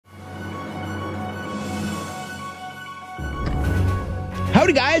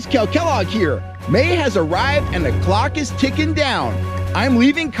Howdy guys, Kel Kellogg here. May has arrived and the clock is ticking down. I'm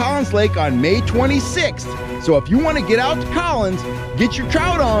leaving Collins Lake on May 26th. So if you want to get out to Collins, get your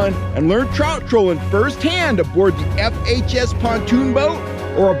trout on, and learn trout trolling firsthand aboard the FHS pontoon boat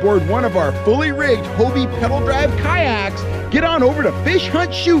or aboard one of our fully rigged Hobie pedal drive kayaks, get on over to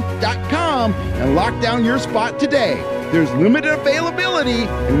fishhuntshoot.com and lock down your spot today. There's limited availability,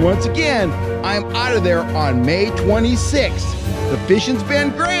 and once again, I'm out of there on May 26th. The fishing's been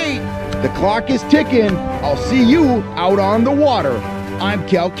great. The clock is ticking. I'll see you out on the water. I'm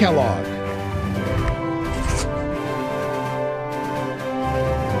Kel Kellogg.